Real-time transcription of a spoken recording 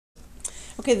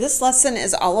Okay, this lesson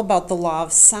is all about the law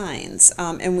of sines,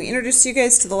 and we introduced you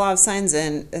guys to the law of sines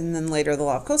and then later the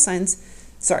law of cosines.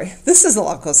 Sorry, this is the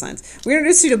law of cosines. We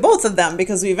introduced you to both of them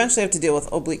because we eventually have to deal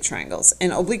with oblique triangles,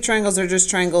 and oblique triangles are just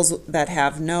triangles that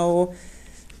have no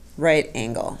right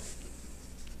angle.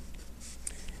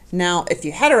 Now, if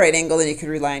you had a right angle, then you could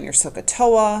rely on your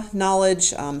SOHCAHTOA knowledge,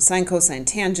 sine, cosine,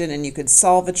 tangent, and you could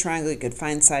solve a triangle, you could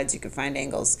find sides, you could find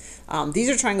angles. These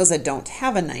are triangles that don't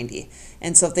have a 90.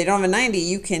 And so if they don't have a 90,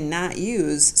 you cannot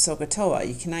use SOHCAHTOA.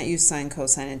 You cannot use sine,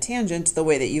 cosine, and tangent the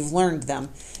way that you've learned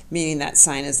them, meaning that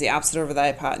sine is the opposite over the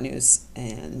hypotenuse,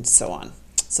 and so on.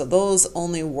 So those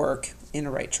only work in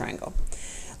a right triangle.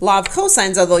 Law of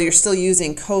cosines, although you're still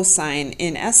using cosine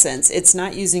in essence, it's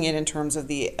not using it in terms of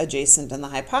the adjacent and the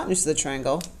hypotenuse of the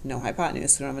triangle. No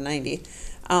hypotenuse, we don't have a 90.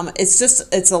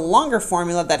 It's a longer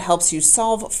formula that helps you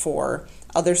solve for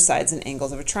other sides and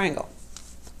angles of a triangle.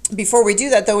 Before we do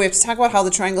that, though, we have to talk about how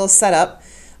the triangle is set up.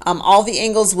 All the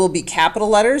angles will be capital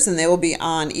letters, and they will be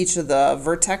on each of the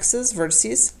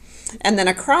vertices. And then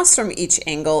across from each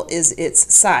angle is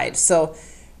its side. So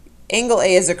angle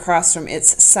A is across from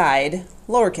its side,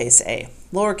 lowercase a.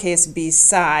 Lowercase b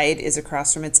side is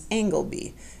across from its angle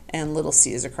B, and little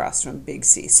c is across from big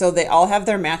C. So they all have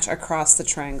their match across the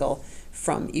triangle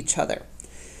from each other.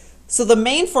 So the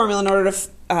main formula in order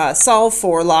to solve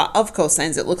for law of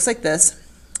cosines, it looks like this.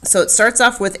 So it starts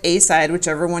off with a side,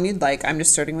 whichever one you'd like. I'm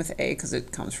just starting with a because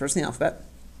it comes first in the alphabet.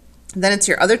 Then it's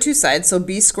your other two sides, so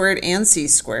b squared and c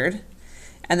squared.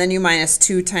 And then you minus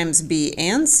 2 times b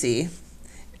and c.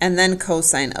 And then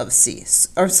cosine of c,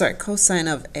 or sorry, cosine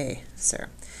of a, sorry.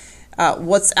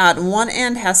 What's at one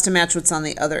end has to match what's on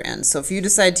the other end. So if you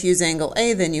decide to use angle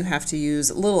A, then you have to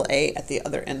use little a at the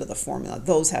other end of the formula.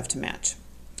 Those have to match.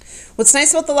 What's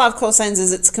nice about the law of cosines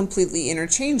is it's completely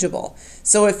interchangeable.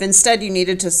 So if instead you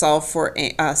needed to solve for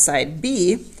side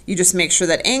B, you just make sure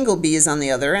that angle B is on the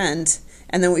other end,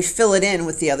 and then we fill it in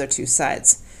with the other two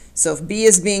sides. So if B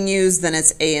is being used, then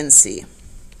it's A and C.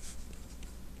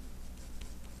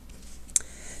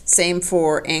 Same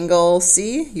for angle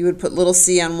C. You would put little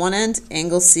c on one end,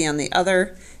 angle C on the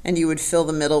other, and you would fill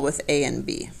the middle with A and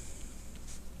B.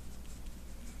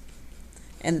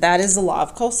 And that is the law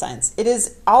of cosines. It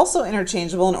is also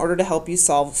interchangeable in order to help you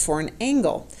solve for an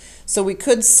angle. So we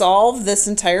could solve this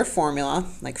entire formula,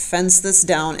 like fence this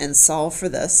down and solve for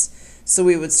this. So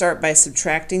we would start by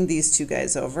subtracting these two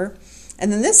guys over.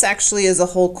 And then this actually is a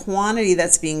whole quantity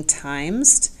that's being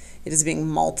timesed. It is being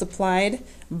multiplied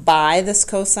by this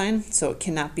cosine, so it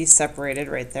cannot be separated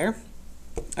right there.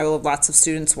 I will have lots of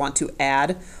students want to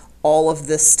add all of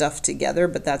this stuff together,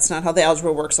 but that's not how the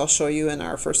algebra works. I'll show you in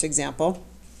our first example.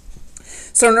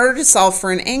 So in order to solve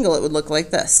for an angle, it would look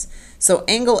like this. So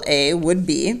angle A would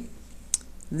be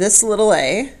this little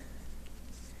a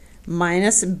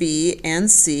minus B and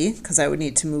C, because I would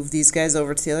need to move these guys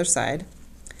over to the other side.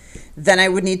 Then I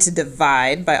would need to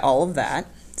divide by all of that.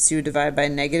 So you would divide by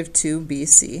negative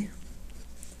 2BC.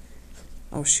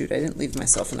 Oh shoot, I didn't leave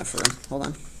myself enough room. Hold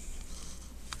on.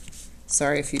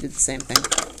 Sorry if you did the same thing.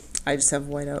 I just have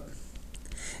white out.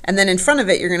 And then in front of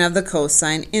it, you're going to have the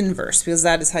cosine inverse, because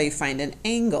that is how you find an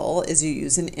angle, is you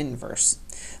use an inverse.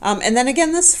 And then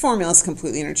again, this formula is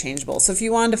completely interchangeable. So if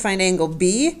you wanted to find angle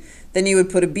B, then you would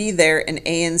put a B there, and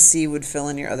A and C would fill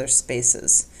in your other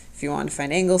spaces. If you wanted to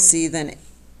find angle C, then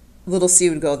little c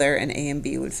would go there, and A and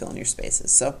B would fill in your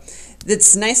spaces. So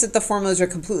it's nice that the formulas are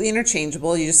completely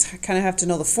interchangeable. You just kind of have to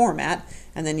know the format,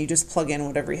 and then you just plug in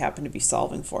whatever you happen to be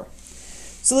solving for.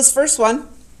 So this first one,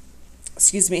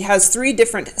 has 3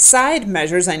 different side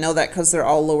measures. I know that because they're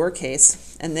all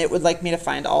lowercase, and it would like me to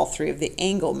find all 3 of the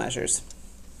angle measures.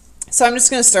 So I'm just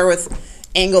going to start with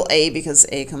angle A because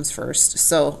A comes first.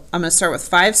 So I'm going to start with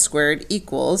 5 squared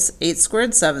equals 8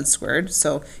 squared, 7 squared.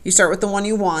 So you start with the one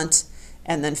you want,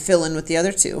 and then fill in with the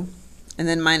other 2, and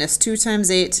then minus 2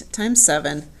 times 8 times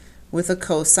 7 with a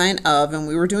cosine of, and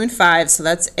we were doing 5, so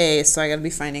that's A, so I got to be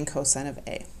finding cosine of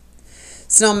A.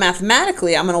 So now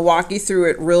mathematically, I'm going to walk you through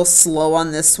it real slow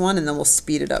on this one, and then we'll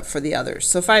speed it up for the others.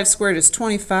 So 5 squared is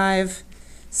 25,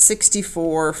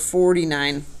 64,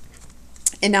 49,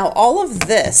 and now all of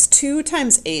this, 2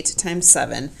 times 8 times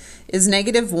 7, is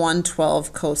negative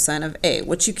 112 cosine of A.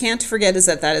 What you can't forget is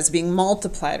that that is being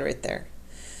multiplied right there.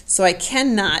 So I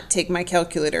cannot take my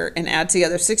calculator and add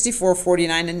together 64,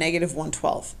 49, and negative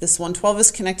 112. This 112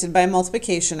 is connected by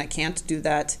multiplication. I can't do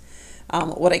that.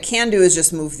 What I can do is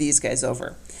just move these guys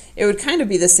over. It would kind of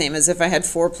be the same as if I had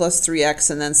 4 plus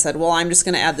 3x and then said, well, I'm just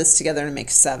going to add this together and make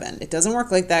 7. It doesn't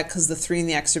work like that because the 3 and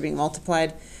the x are being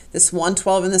multiplied. This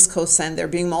 112 and this cosine, they're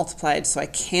being multiplied, so I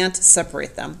can't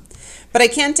separate them. But I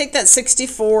can take that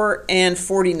 64 and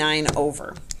 49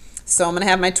 over. So I'm going to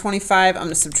have my 25, I'm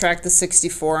going to subtract the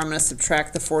 64, I'm going to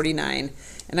subtract the 49,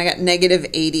 and I got negative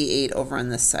 88 over on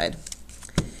this side.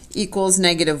 Equals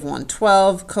negative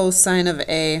 112 cosine of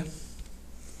A.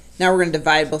 Now we're going to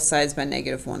divide both sides by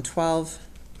negative 112.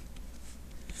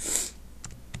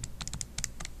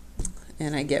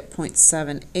 And I get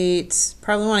 0.78.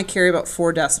 Probably want to carry about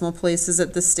 4 decimal places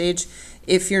at this stage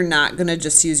if you're not going to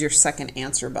just use your second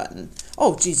answer button.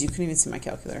 Oh, geez, you couldn't even see my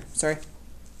calculator. Sorry.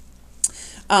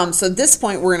 So at this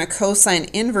point, we're going to cosine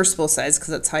inverse both sides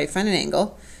because that's how you find an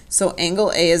angle. So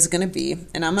angle A is going to be,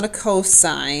 and I'm going to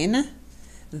cosine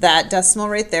that decimal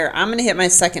right there. I'm going to hit my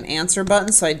second answer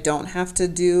button so I don't have to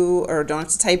do, or don't have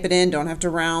to type it in, don't have to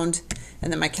round,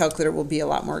 and then my calculator will be a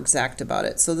lot more exact about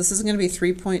it. So this is going to be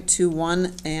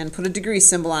 3.21, and put a degree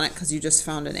symbol on it because you just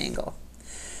found an angle.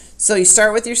 So you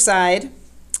start with your side.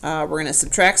 We're going to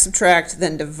subtract,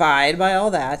 then divide by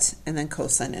all that, and then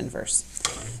cosine inverse.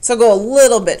 So I'll go a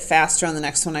little bit faster on the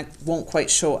next one. I won't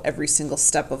quite show every single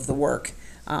step of the work,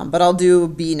 but I'll do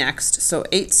B next. So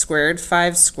 8 squared,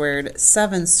 5 squared,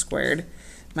 7 squared,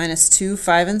 minus 2,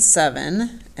 5, and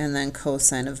 7, and then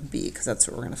cosine of B, because that's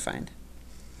what we're going to find.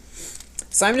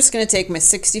 So I'm just going to take my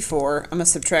 64, I'm going to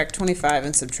subtract 25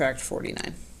 and subtract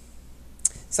 49.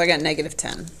 So I got negative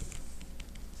 10.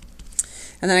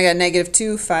 And then I got negative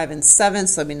 2, 5, and 7,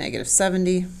 so that'll be negative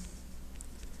 70.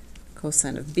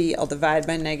 Cosine of B, I'll divide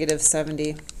by negative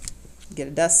 70, get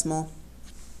a decimal.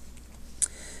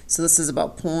 So this is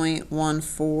about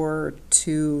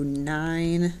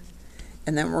 0.1429,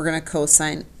 and then we're going to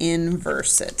cosine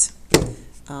inverse it.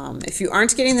 If you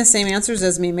aren't getting the same answers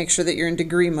as me, make sure that you're in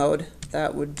degree mode.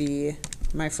 That would be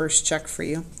my first check for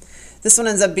you. This one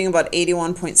ends up being about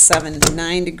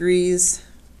 81.79 degrees.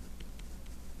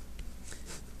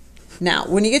 Now,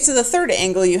 when you get to the third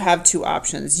angle, you have 2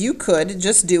 options. You could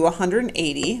just do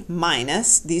 180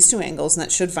 minus these 2 angles, and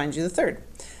that should find you the third.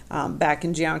 Back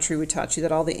in geometry, we taught you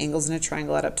that all the angles in a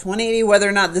triangle add up to 180. Whether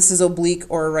or not this is oblique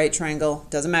or a right triangle,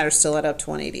 doesn't matter, still add up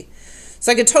to 180.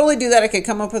 So I could totally do that. I could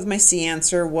come up with my C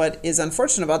answer. What is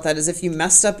unfortunate about that is if you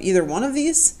messed up either one of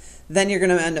these, then you're going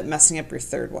to end up messing up your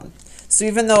third one. So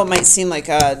even though it might seem like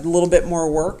a little bit more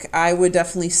work, I would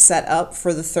definitely set up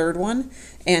for the third one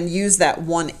and use that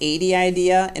 180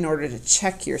 idea in order to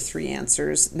check your 3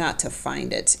 answers, not to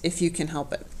find it, if you can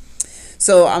help it.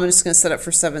 So I'm just going to set up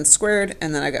for 7 squared,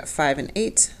 and then I got 5 and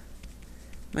 8,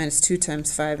 minus 2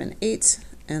 times 5 and 8,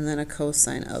 and then a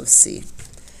cosine of C.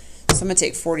 So I'm going to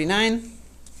take 49,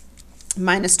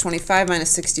 minus 25, minus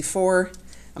 64.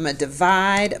 I'm going to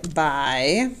divide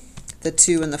by the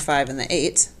 2 and the 5 and the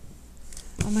 8.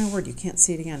 Oh my word, you can't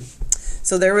see it again.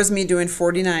 So there was me doing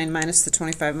 49 minus the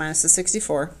 25 minus the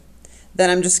 64. Then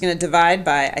I'm just going to divide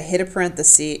by, I hit a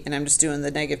parenthesis, and I'm just doing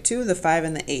the negative 2, the 5,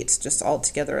 and the 8, just all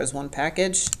together as one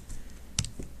package.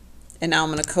 And now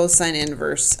I'm going to cosine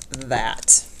inverse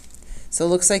that. So it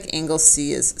looks like angle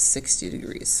C is 60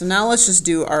 degrees. So now let's just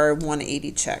do our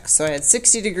 180 check. So I had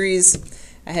 60 degrees,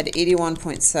 I had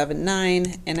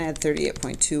 81.79, and I had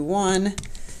 38.21.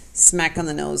 Smack on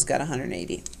the nose, got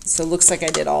 180. So it looks like I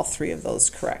did all 3 of those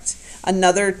correct.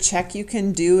 Another check you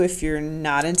can do if you're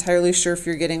not entirely sure if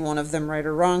you're getting one of them right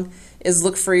or wrong is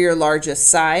look for your largest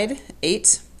side,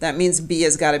 8. That means B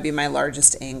has got to be my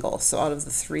largest angle. So out of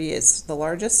the 3 is the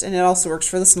largest, and it also works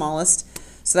for the smallest.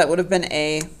 So that would have been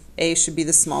A. A should be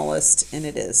the smallest, and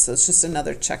it is. So it's just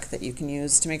another check that you can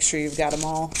use to make sure you've got them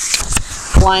all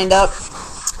lined up.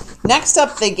 Next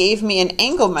up, they gave me an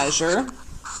angle measure.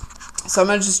 So I'm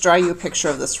going to just draw you a picture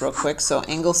of this real quick. So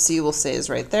angle C we'll say is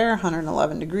right there,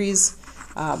 111 degrees.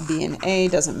 B and A,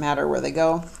 doesn't matter where they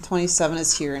go. 27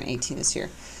 is here and 18 is here.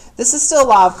 This is still a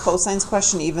law of cosines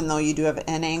question, even though you do have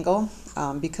an angle,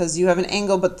 because you have an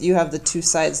angle, but you have the 2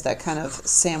 sides that kind of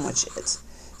sandwich it.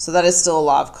 So that is still a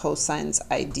law of cosines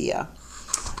idea.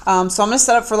 So I'm going to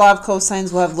set up for law of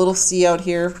cosines. We'll have little c out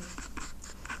here.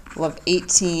 We'll have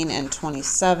 18 and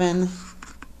 27.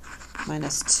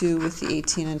 Minus 2 with the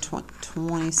 18 and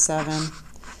 27,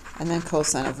 and then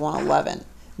cosine of 111.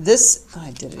 This, oh,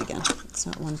 I did it again. It's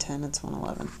not 110, it's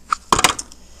 111.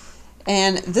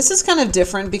 And this is kind of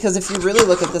different because if you really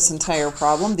look at this entire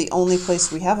problem, the only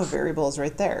place we have a variable is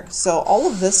right there. So all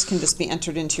of this can just be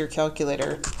entered into your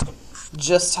calculator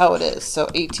just how it is. So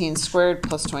 18 squared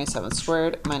plus 27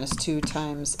 squared minus 2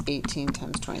 times 18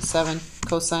 times 27,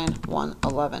 cosine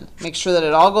 111. Make sure that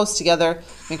it all goes together.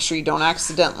 Make sure you don't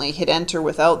accidentally hit enter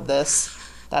without this.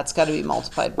 That's got to be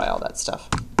multiplied by all that stuff.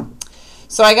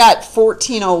 So I got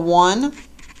 1401.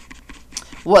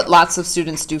 What lots of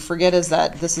students do forget is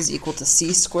that this is equal to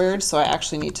c squared, so I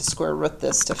actually need to square root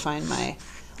this to find my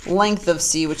length of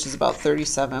C, which is about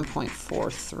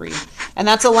 37.43. And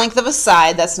that's a length of a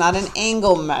side. That's not an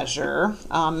angle measure.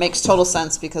 Makes total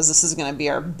sense because this is going to be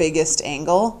our biggest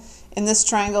angle in this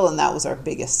triangle, and that was our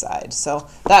biggest side. So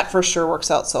that for sure works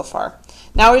out so far.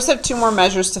 Now we just have two more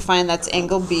measures to find. That's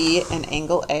angle B and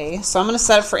angle A. So I'm going to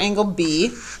set it for angle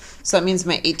B. So that means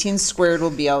my 18 squared will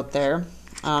be out there.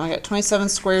 I got 27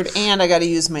 squared, and I got to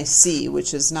use my C,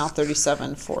 which is now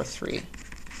 37.43.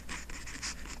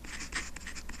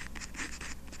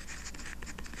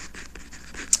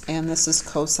 And this is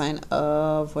cosine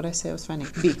of, what did I say I was finding?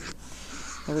 B.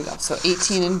 There we go. So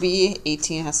 18 and B,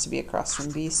 18 has to be across from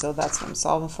B, so that's what I'm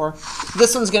solving for.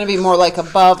 This one's going to be more like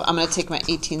above. I'm going to take my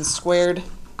 18 squared.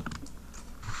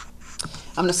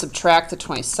 I'm going to subtract the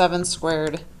 27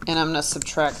 squared, and I'm going to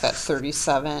subtract that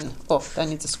 37. Oh, that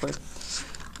needs a squared.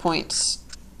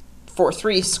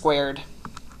 0.43 squared.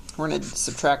 We're going to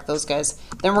subtract those guys.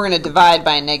 Then we're going to divide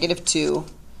by -2,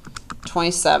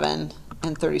 27,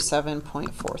 and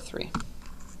 37.43.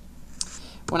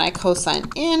 When I cosine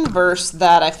inverse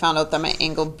that, I found out that my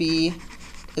angle B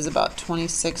is about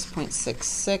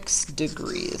 26.66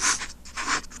 degrees.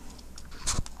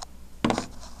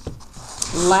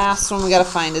 Last one we got to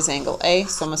find is angle A,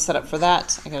 so I'm going to set up for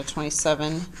that. I got a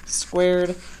 27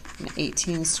 squared, an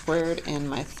 18 squared, and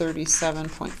my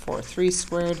 37.43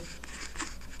 squared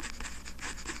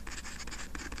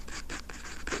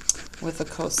with a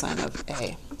cosine of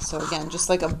A. So again, just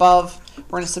like above,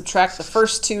 we're going to subtract the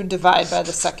first two, divide by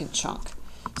the second chunk.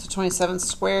 So 27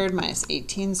 squared minus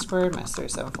 18 squared minus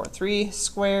 37.43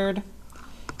 squared.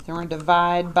 Then we're going to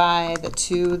divide by the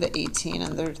 2, the 18,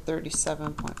 and the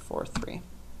 37.43.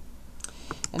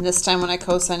 And this time when I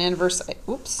cosine inverse,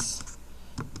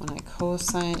 when I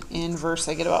cosine inverse,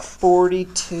 I get about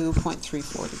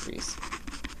 42.34 degrees.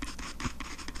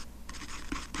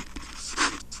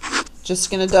 Just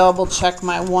going to double check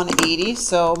my 180.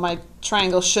 So my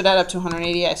triangle should add up to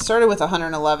 180. I started with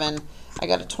 111. I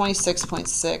got a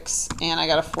 26.6 and I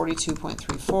got a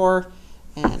 42.34,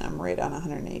 and I'm right on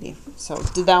 180. So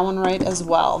did that one right as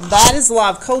well. That is the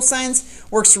law of cosines.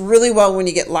 Works really well when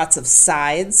you get lots of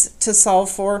sides to solve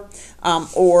for,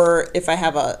 or if I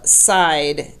have a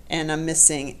side and I'm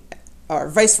missing, or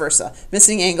vice versa,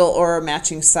 missing angle or a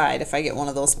matching side. If I get one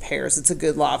of those pairs, it's a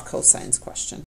good law of cosines question.